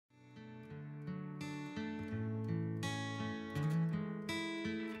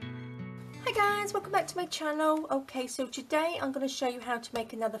Hi guys, welcome back to my channel. Okay, so today I'm going to show you how to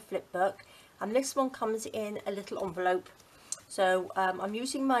make another flip book, and this one comes in a little envelope. So I'm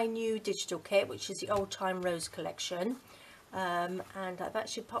using my new digital kit, which is the Old Time Rose collection, and I've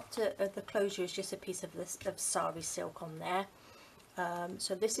actually popped the closure is just a piece of this sari silk on there.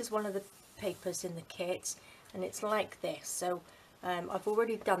 So this is one of the papers in the kit, and it's like this. So I've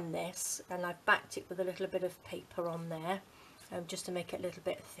already done this, and I've backed it with a little bit of paper on there, just to make it a little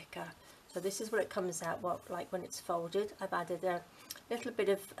bit thicker. So this is what it comes out like when it's folded. I've added a little bit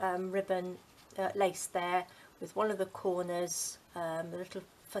of ribbon lace there with one of the corners, the little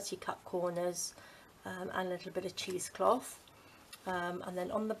fussy cut corners, and a little bit of cheesecloth. And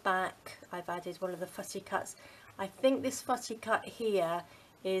then on the back I've added one of the fussy cuts. I think this fussy cut here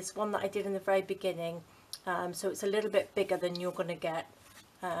is one that I did in the very beginning, so it's a little bit bigger than you're going to get,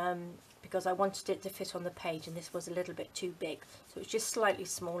 because I wanted it to fit on the page, and this was a little bit too big, so it's just slightly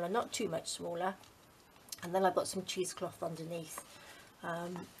smaller, not too much smaller. And then I've got some cheesecloth underneath,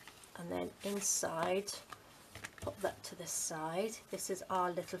 and then inside, pop that to the side. This is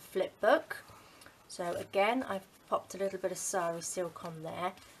our little flip book. So again, I've popped a little bit of sari silk on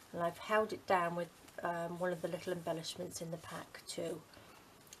there, and I've held it down with one of the little embellishments in the pack too,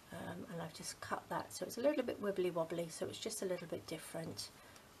 and I've just cut that so it's a little bit wibbly wobbly, so it's just a little bit different.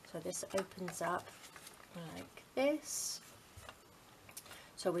 So this opens up like this.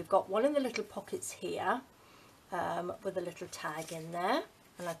 So we've got one of the little pockets here, with a little tag in there,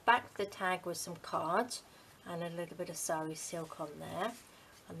 and I've backed the tag with some cards and a little bit of sari silk on there.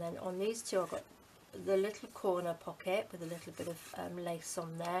 And then on these two I've got the little corner pocket with a little bit of lace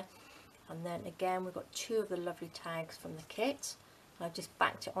on there, and then again we've got two of the lovely tags from the kit. I've just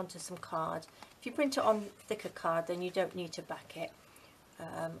backed it onto some card. If you print it on thicker card, then you don't need to back it.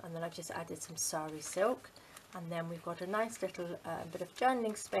 And then I've just added some sari silk, and then we've got a nice little bit of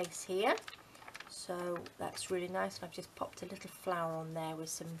journaling space here, so that's really nice. And I've just popped a little flower on there with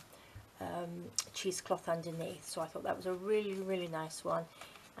some cheesecloth underneath, so I thought that was a really nice one,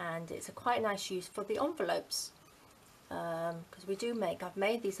 and it's a quite nice use for the envelopes, because I've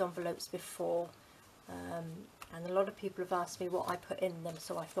made these envelopes before, and a lot of people have asked me what I put in them,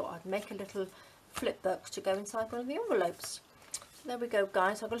 so I thought I'd make a little flip book to go inside one of the envelopes. There we go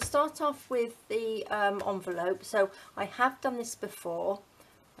guys. I'm going to start off with the envelope. So I have done this before.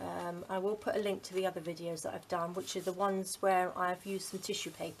 I will put a link to the other videos that I've done, which are the ones where I've used some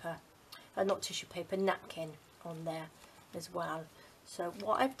tissue paper, not tissue paper, napkin on there as well. So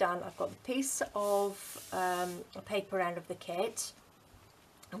what I've done, I've got a piece of a paper out of the kit,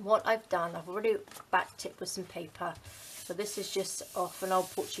 and what I've done, I've already backed it with some paper. So this is just off an old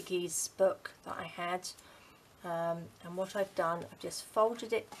Portuguese book that I had. And what I've done, I've just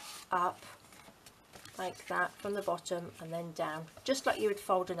folded it up like that from the bottom and then down, just like you would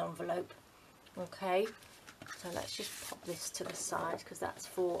fold an envelope. Okay, so let's just pop this to the side, because that's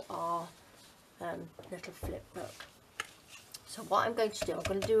for our little flip book. So what I'm going to do, I'm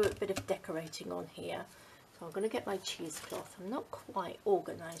going to do a bit of decorating on here. So I'm going to get my cheesecloth. I'm not quite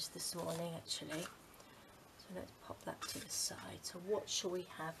organised this morning actually, so let's pop that to the side. So what shall we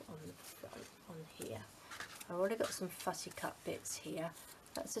have on the front, on here? I've already got some fussy cut bits here.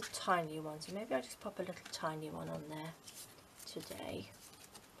 That's a tiny one, so maybe I'll just pop a little tiny one on there today.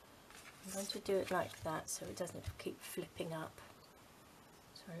 I'm going to do it like that so it doesn't keep flipping up.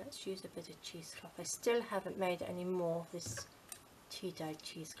 So let's use a bit of cheesecloth. I still haven't made any more of this tea-dyed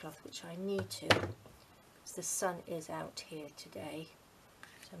cheesecloth, which I need to, because the sun is out here today.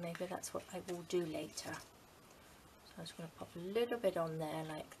 So maybe that's what I will do later. So I'm just going to pop a little bit on there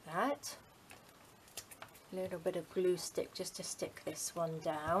like that. A little bit of glue stick just to stick this one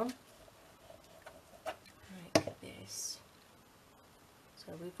down like this. So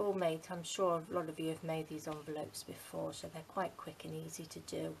we've all made, I'm sure a lot of you have made these envelopes before, so they're quite quick and easy to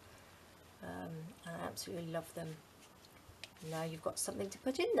do, and I absolutely love them. Now you've got something to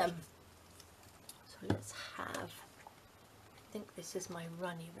put in them. So let's have, I think this is my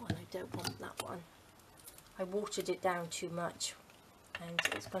runny one. I don't want that one. I watered it down too much and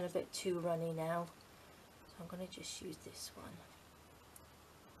it's gone a bit too runny now. I'm going to just use this one.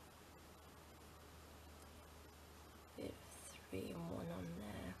 Bit of 3-in-1 on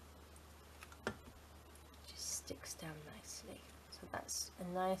there. Just sticks down nicely. So that's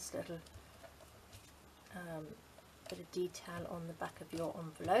a nice little bit of detail on the back of your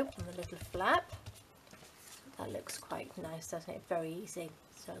envelope, on the little flap. That looks quite nice, doesn't it? Very easy.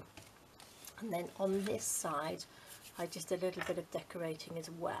 So, and then on this side, I just did a little bit of decorating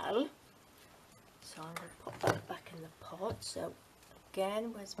as well. So I'm going to pop that back in the pot. So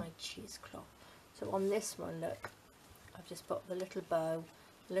again, where's my cheesecloth? So on this one, look, I've just got the little bow,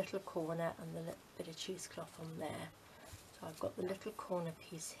 little corner and the bit of cheesecloth on there. So I've got the little corner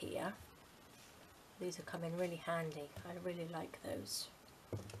piece here. These are coming really handy. I really like those.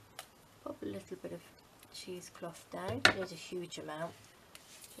 Pop a little bit of cheesecloth down. There's a huge amount.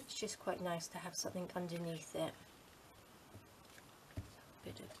 It's just quite nice to have something underneath it. A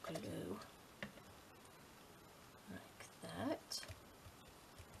bit of glue like that.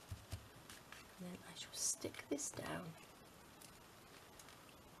 And then I shall stick this down.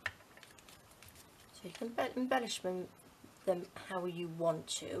 So you can embellish them how you want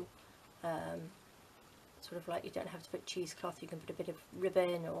to. Sort of like you don't have to put cheesecloth, you can put a bit of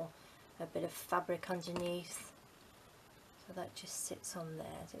ribbon or a bit of fabric underneath. So that just sits on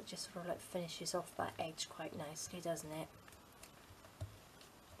there. So it just sort of like finishes off that edge quite nicely, doesn't it?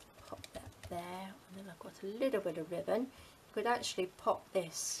 Pop that there, and then I've got a little bit of ribbon. You could actually pop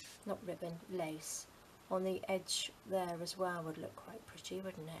this, not ribbon, lace, on the edge there as well. Would look quite pretty,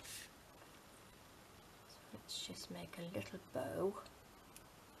 wouldn't it? So let's just make a little bow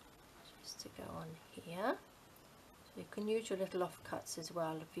just to go on here. So you can use your little offcuts as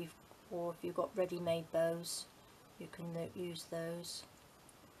well if you've got ready-made bows. You can use those.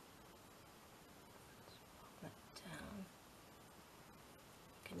 Pop that down.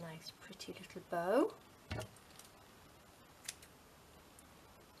 Make a nice pretty little bow.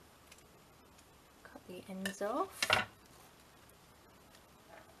 Cut the ends off.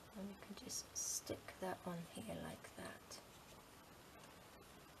 And you can just stick that on here like that.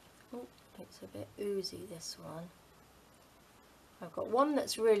 Oh, it's a bit oozy, this one. I've got one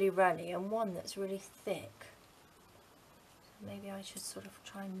that's really runny and one that's really thick. So maybe I should sort of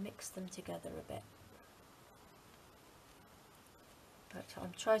try and mix them together a bit. But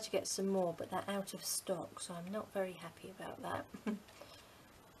I'm trying to get some more, but they're out of stock, so I'm not very happy about that.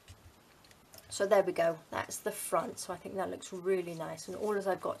 So there we go, that's the front. So I think that looks really nice, and all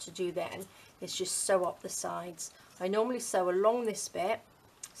I've got to do then is just sew up the sides. I normally sew along this bit,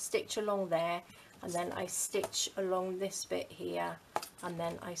 stitch along there, and then I stitch along this bit here, and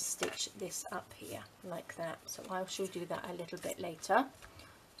then I stitch this up here like that. So I shall do that a little bit later.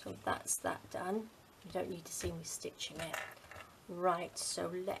 So that's that done. You don't need to see me stitching it. Right,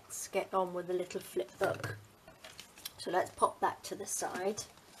 so let's get on with the little flip book. So let's pop that to the side.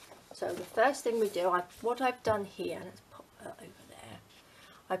 So the first thing we do, what I've done here, let's pop that over there.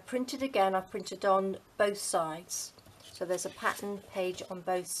 I've printed on both sides. So there's a pattern page on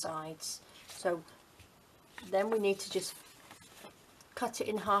both sides. So then we need to just cut it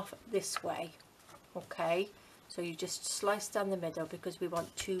in half this way. Okay, so you just slice down the middle because we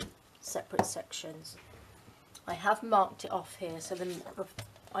want two separate sections. I have marked it off here so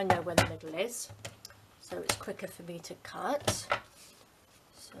I know where the middle is. So it's quicker for me to cut.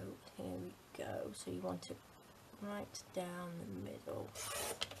 So here we go. So you want it right down the middle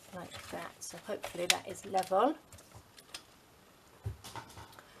like that. So hopefully that is level.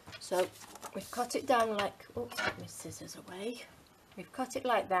 So we've cut it down like, oops, put my scissors away. We've cut it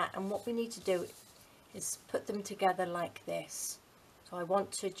like that, and what we need to do is put them together like this. So I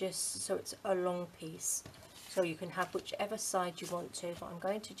want to just, so it's a long piece. So you can have whichever side you want to, but I'm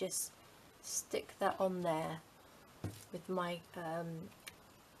going to just stick that on there with my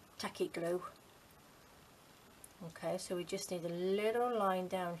tacky glue. Okay, so we just need a little line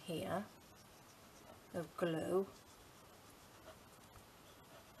down here of glue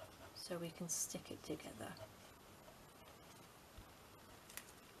so we can stick it together.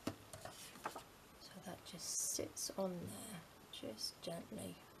 So that just sits on there, just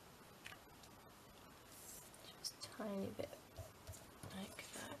gently, just a tiny bit like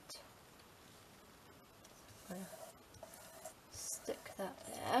that. I'm going to stick that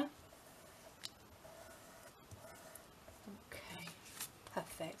there. Okay,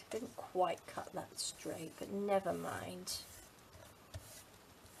 perfect. I didn't quite cut that straight, but never mind.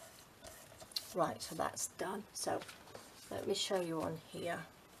 Right, so that's done. So let me show you on here.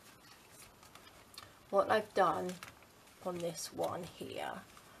 What I've done on this one here,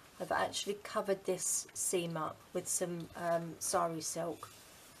 I've actually covered this seam up with some sari silk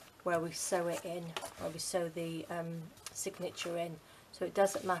where we sew it in, where we sew the signature in. So it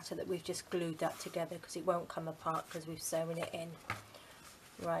doesn't matter that we've just glued that together because it won't come apart because we've sewn it in.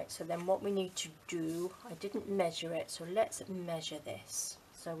 Right, so then what we need to do, I didn't measure it, so let's measure this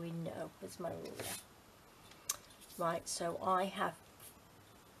so we know. Where's my ruler? Right, so I have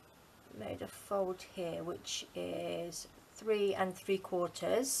made a fold here which is 3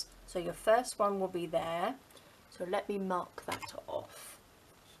 3/4. So your first one will be there. So let me mark that off.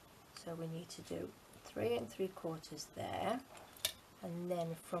 So we need to do 3 3/4 there, and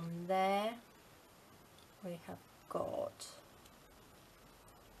then from there we have got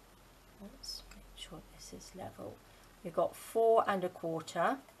Let's make sure this is level. We've got 4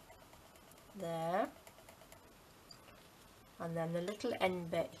 1/4 there, and then the little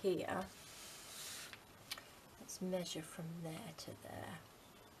end bit here, let's measure from there to there.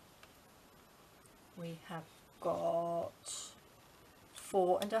 We have got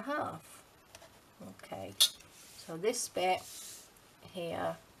 4 1/2. Okay, so this bit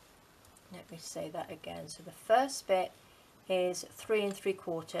here, let me say that again. So the first bit is 3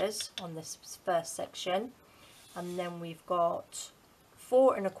 3/4 on this first section, and then we've got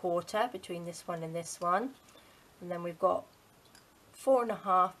 4 1/4 between this one and this one, and then we've got 4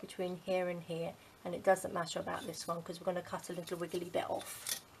 1/2 between here and here, and it doesn't matter about this one because we're going to cut a little wiggly bit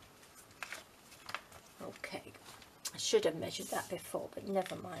off. Okay, I should have measured that before, but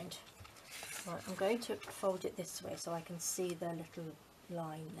never mind. Right, I'm going to fold it this way so I can see the little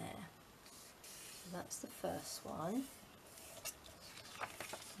line there. So that's the first one.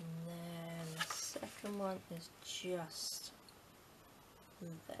 And then the second one is just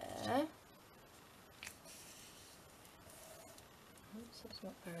there. Oops, it's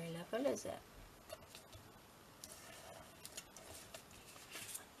not very level, is it?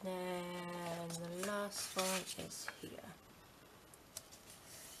 Then the last one is here.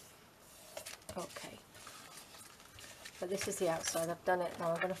 Okay, but this is the outside. I've done it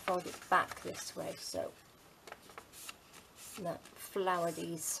now. I'm going to fold it back this way so that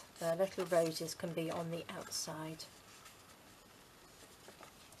the little roses can be on the outside.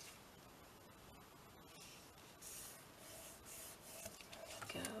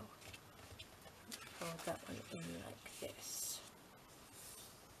 There we go. Fold that one in like this.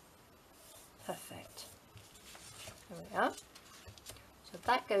 Perfect. There we are. So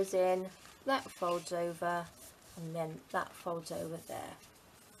that goes in, that folds over, and then that folds over there.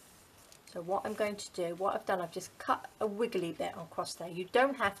 So what I'm going to do, what I've done, I've just cut a wiggly bit across there. You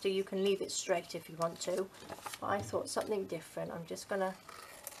don't have to, you can leave it straight if you want to, but I thought something different. I'm just going to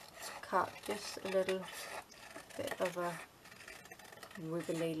cut just a little bit of a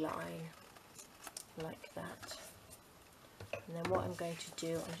wiggly line like that. And then what I'm going to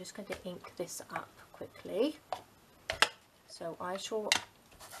do, I'm just going to ink this up quickly. So I shall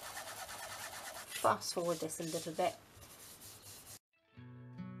fast forward this a little bit.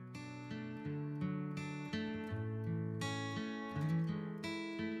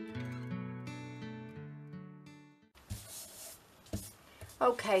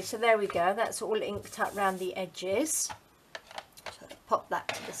 Okay, so there we go. That's all inked up around the edges. So pop that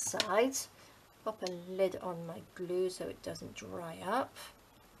to the side. Pop a lid on my glue so it doesn't dry up.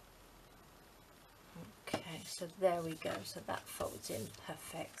 Okay, so there we go. So that folds in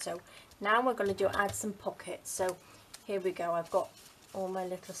perfect. So now we're going to add some pockets. So here we go. I've got all my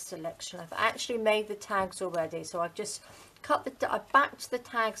little selection. I've actually made the tags already. So I've just I backed the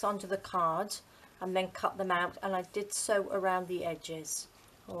tags onto the card and then cut them out, and I did sew around the edges.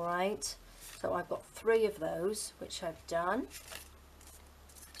 All right. So I've got 3 of those, which I've done.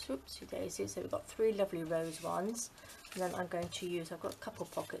 Oopsie daisy. So we've got 3 lovely rose ones, and then I'm going to use, I've got a couple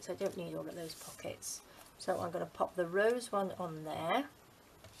pockets, I don't need all of those pockets, so I'm going to pop the rose one on there,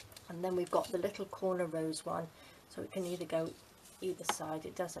 and then we've got the little corner rose one, so it can either go either side,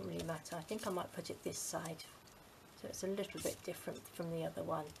 it doesn't really matter. I think I might put it this side so it's a little bit different from the other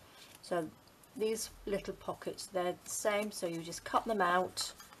one. So these little pockets, they're the same, so you just cut them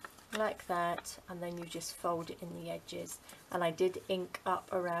out like that, and then you just fold it in the edges, and I did ink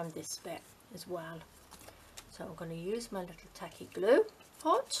up around this bit as well. So I'm going to use my little tacky glue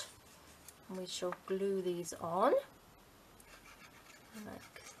pot, and we shall glue these on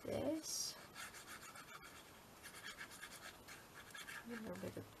like this. A little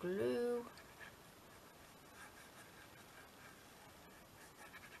bit of glue.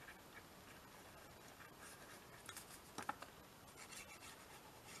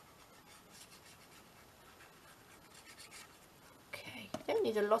 I don't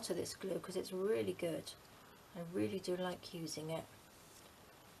need a lot of this glue because it's really good. I really do like using it.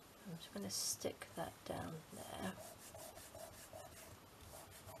 I'm just going to stick that down there.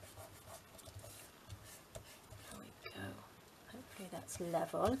 There we go. Hopefully that's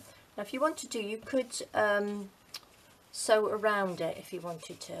level. Now if you wanted to, you could sew around it if you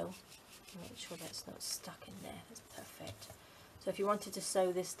wanted to. Make sure that's not stuck in there. That's perfect. So if you wanted to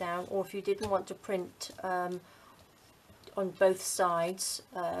sew this down, or if you didn't want to print on both sides,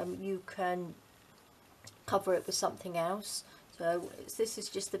 you can cover it with something else. So this is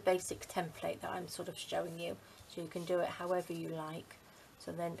just the basic template that I'm sort of showing you, so you can do it however you like.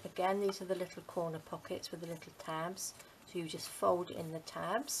 So then again, these are the little corner pockets with the little tabs, so you just fold in the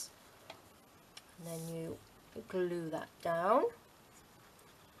tabs and then you glue that down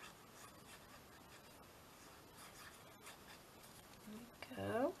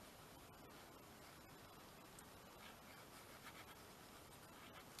go.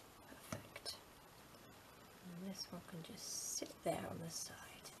 Perfect. And this one can just sit there on the side.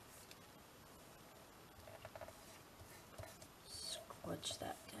 Squidge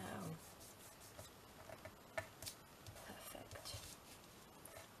that down. Perfect.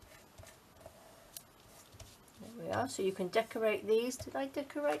 There we are. So you can decorate these. Did I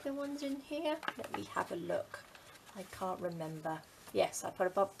decorate the ones in here? Let me have a look. I can't remember. Yes, I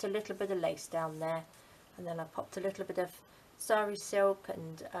popped a little bit of lace down there, and then I popped a little bit of sari silk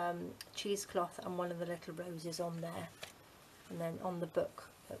and cheesecloth and one of the little roses on there. And then on the book,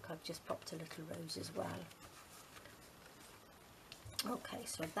 look, I've just popped a little rose as well. Okay,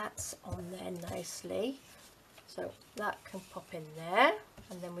 so that's on there nicely. So that can pop in there.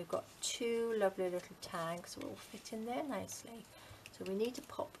 And then we've got two lovely little tags that will fit in there nicely. So we need to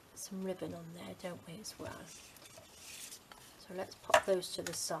pop some ribbon on there, don't we, as well? So let's pop those to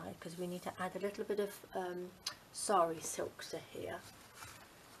the side because we need to add a little bit of sari silk to here.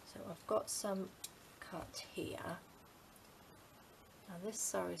 So I've got some cut here. Now this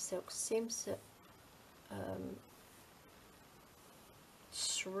sari silk seems to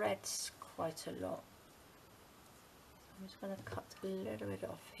shreds quite a lot. I'm just going to cut a little bit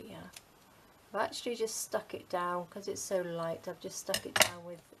off here. I've actually just stuck it down because it's so light. I've just stuck it down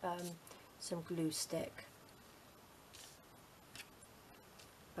with some glue stick.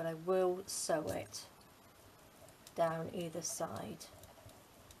 But I will sew it down either side.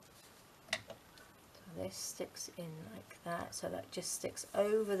 So this sticks in like that, so that just sticks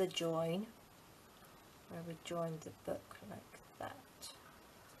over the join where we joined the book like that.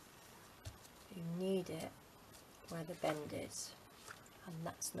 You need it where the bend is, and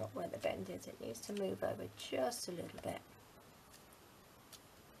that's not where the bend is. It needs to move over just a little bit.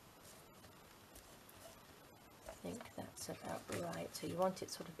 I think that's about right. So you want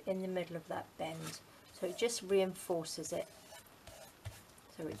it sort of in the middle of that bend, so it just reinforces it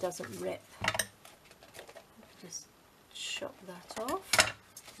so it doesn't rip. Just chop that off,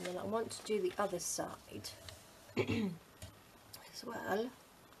 and then I want to do the other side as well.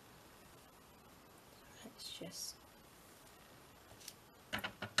 Let's just cut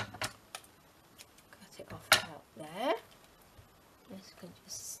it off out there. This can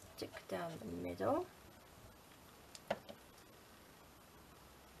just stick down the middle.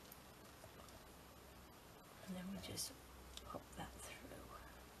 And then we just pop that through.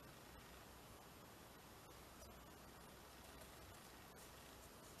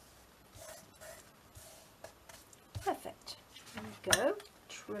 Perfect. There we go.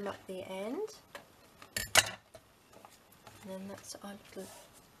 Trim up the end. And then that's our little,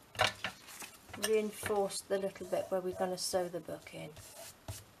 reinforce the little bit where we're going to sew the book in.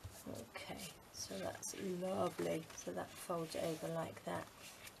 Okay, so that's lovely. So that folds over like that.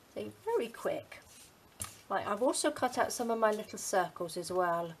 So very quick. Right, I've also cut out some of my little circles as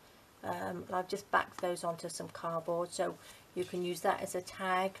well. I've just backed those onto some cardboard, so you can use that as a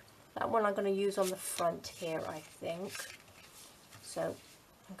tag. That one I'm going to use on the front here, I think. So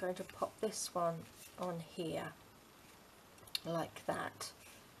I'm going to pop this one on here like that.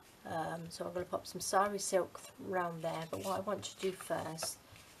 So I'm going to pop some sari silk around there, but what I want to do first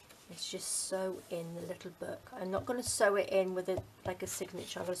is just sew in the little book. I'm not going to sew it in with like a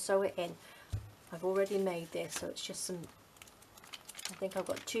signature. I'm going to sew it in. I've already made this, so it's just some, I think I've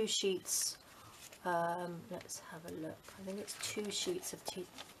got 2 sheets, let's have a look. I think it's 2 sheets of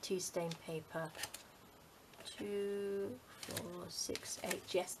tea stain paper. 2, 4, 6, 8,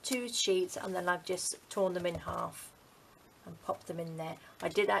 yes, 2 sheets, and then I've just torn them in half and popped them in there. I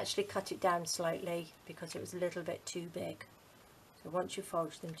did actually cut it down slightly because it was a little bit too big. So once you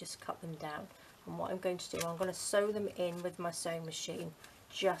fold them, just cut them down. And what I'm going to do, I'm going to sew them in with my sewing machine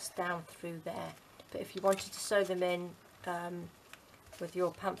just down through there. But if you wanted to sew them in with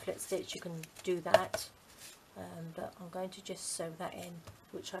your pamphlet stitch, you can do that. But I'm going to just sew that in,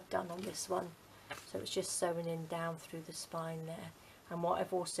 which I've done on this one. So it's just sewing in down through the spine there. And what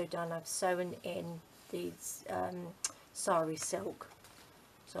I've also done, I've sewn in these sari silk.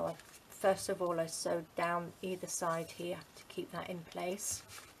 So first of all I sewed down either side here to keep that in place,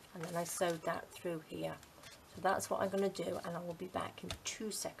 and then I sewed that through here. So that's what I'm going to do, and I will be back in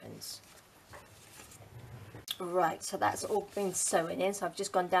 2 seconds. Right, so that's all been sewn in. So I've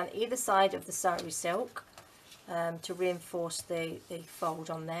just gone down either side of the sari silk to reinforce the fold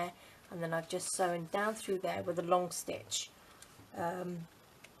on there, and then I've just sewn down through there with a long stitch on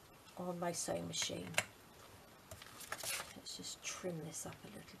my sewing machine. Let's just trim this up a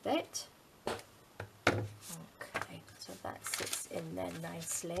little bit. Okay, so that sits in there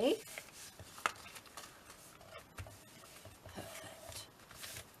nicely. Perfect.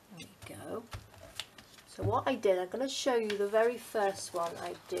 So what I did, I'm going to show you the very first one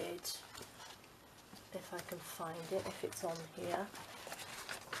I did, if I can find it, if it's on here.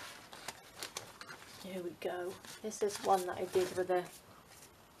 Here we go. This is one that I did with the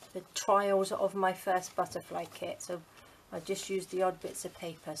trials of my first butterfly kit. So I just used the odd bits of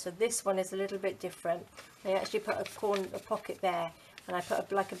paper. So this one is a little bit different. I actually put a pocket there, and I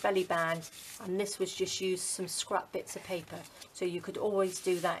put like a belly band, and this was just used some scrap bits of paper. So you could always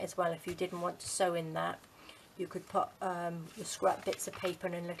do that as well if you didn't want to sew in that. You could put the scrap bits of paper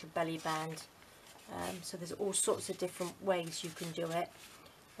in a little belly band. So there's all sorts of different ways you can do it.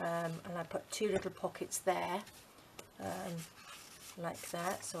 And I put 2 little pockets there, like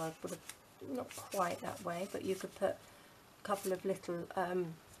that. So I put not quite that way, but you could put a couple of little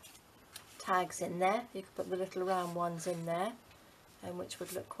tags in there. You could put the little round ones in there, which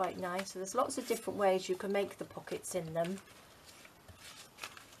would look quite nice. So there's lots of different ways you can make the pockets in them.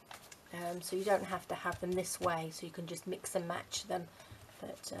 So you don't have to have them this way, so you can just mix and match them.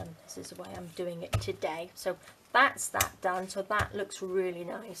 But this is the way I'm doing it today. So that's that done. So that looks really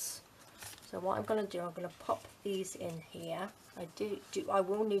nice. So what I'm going to do, I'm going to pop these in here. I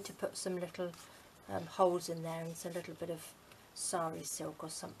will need to put some little holes in there, and it's a little bit of sari silk or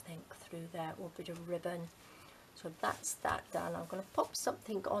something through there, or a bit of ribbon. So that's that done. I'm going to pop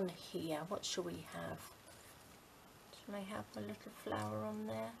something on here. What shall we have? Shall I have a little flower on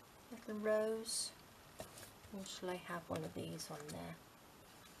there? Little rose? Or shall I have one of these on there?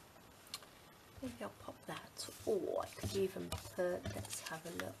 Maybe I'll pop that. Oh, I could even put, let's have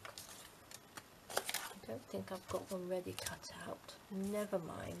a look. I don't think I've got one ready cut out. Never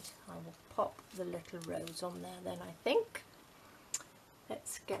mind. I will pop the little rose on there then, I think.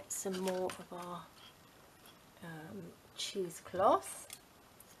 Let's get some more of our cheesecloth.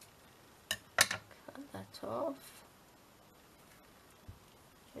 Cut that off.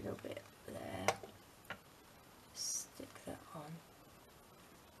 A little bit there. Stick that on.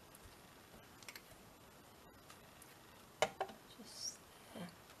 Just there.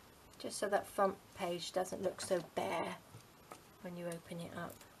 Just so that front page doesn't look so bare when you open it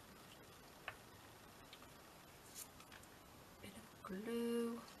up. Bit of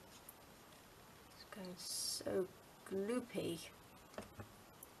glue. It's going so gloopy.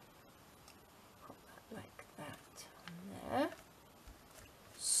 Pop that like that on there.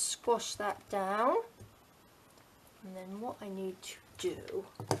 Squash that down, and then what I need to do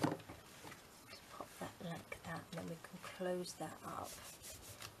is pop that like that, and then we can close that up.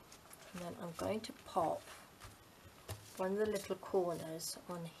 And then I'm going to pop one of the little corners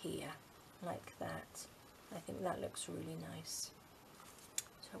on here like that. I think that looks really nice.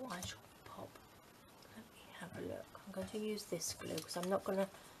 So I shall pop, let me have a look. I'm going to use this glue because I'm not going to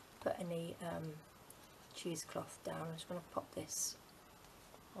put any cheesecloth down. I'm just going to pop this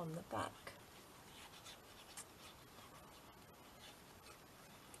on the back.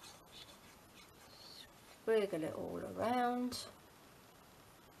 Wiggle it all around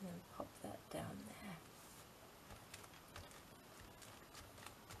and then pop that down there.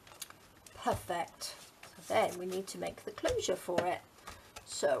 Perfect. So then we need to make the closure for it.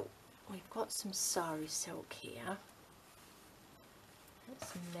 So we've got some sari silk here.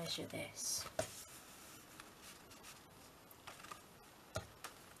 Let's measure this.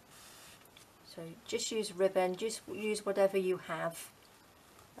 So just use ribbon, just use whatever you have.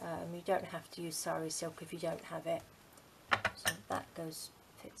 You don't have to use sari silk if you don't have it. So that fits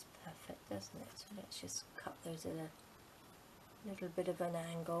perfect, doesn't it? So let's just cut those at a little bit of an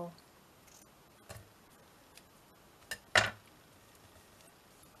angle. Like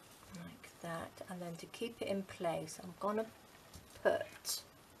that. And then to keep it in place, I'm going to put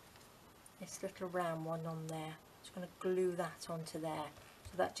this little round one on there. I'm just going to glue that onto there.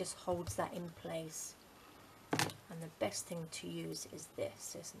 So that just holds that in place. And the best thing to use is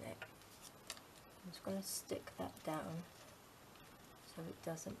this, isn't it? I'm just going to stick that down so it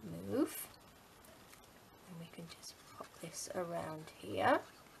doesn't move. And we can just pop this around here.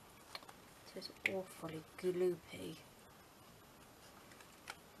 This is awfully gloopy.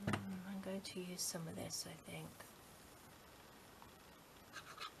 I'm going to use some of this, I think.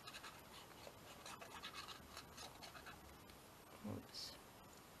 Oops.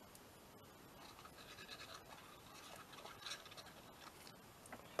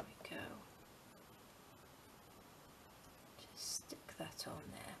 There we go. Just stick that on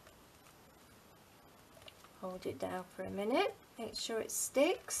there. Hold it down for a minute. Make sure it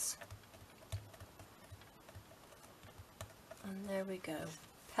sticks. And there we go.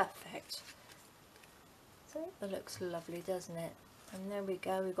 Perfect. So that looks lovely, doesn't it? And there we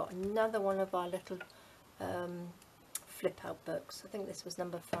go. We've got another one of our little Flipout books. I think this was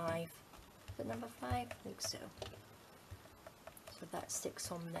number 5. Is it number 5? I think so. So that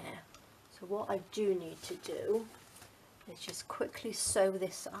sticks on there. So what I do need to do is just quickly sew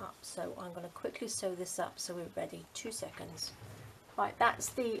this up. So I'm going to quickly sew this up so we're ready. 2 seconds. Right, that's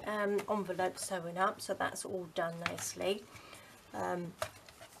the envelope sewing up, so that's all done nicely.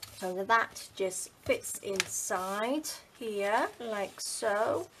 So that just fits inside here like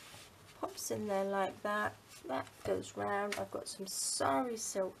so. Pops in there like that. That goes round. I've got some sari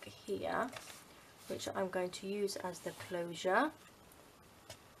silk here, which I'm going to use as the closure.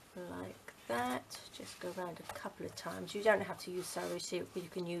 Like that. Just go around a couple of times. You don't have to use sari silk, you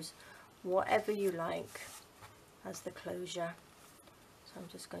can use whatever you like as the closure. So I'm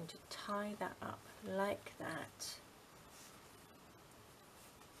just going to tie that up like that.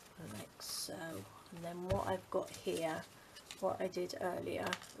 Like so. And then what I've got here, what I did earlier,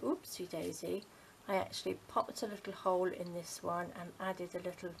 oopsie daisy, I actually popped a little hole in this one and added a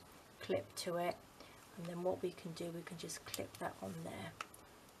little clip to it, and then what we can do, we can just clip that on there.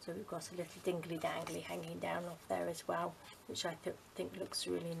 So we've got a little dingly dangly hanging down off there as well, which I think looks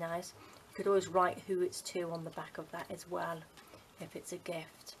really nice. You could always write who it's to on the back of that as well, if it's a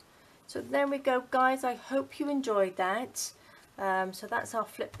gift. So there we go, guys. I hope you enjoyed that. So that's our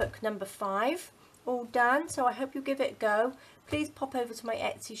flip book number 5 all done. So I hope you give it a go. Please pop over to my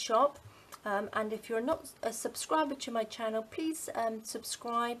Etsy shop, and if you're not a subscriber to my channel, please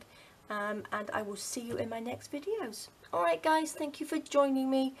subscribe, and I will see you in my next videos. Alright guys, thank you for joining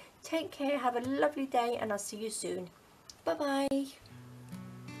me. Take care, have a lovely day, and I'll see you soon. Bye bye.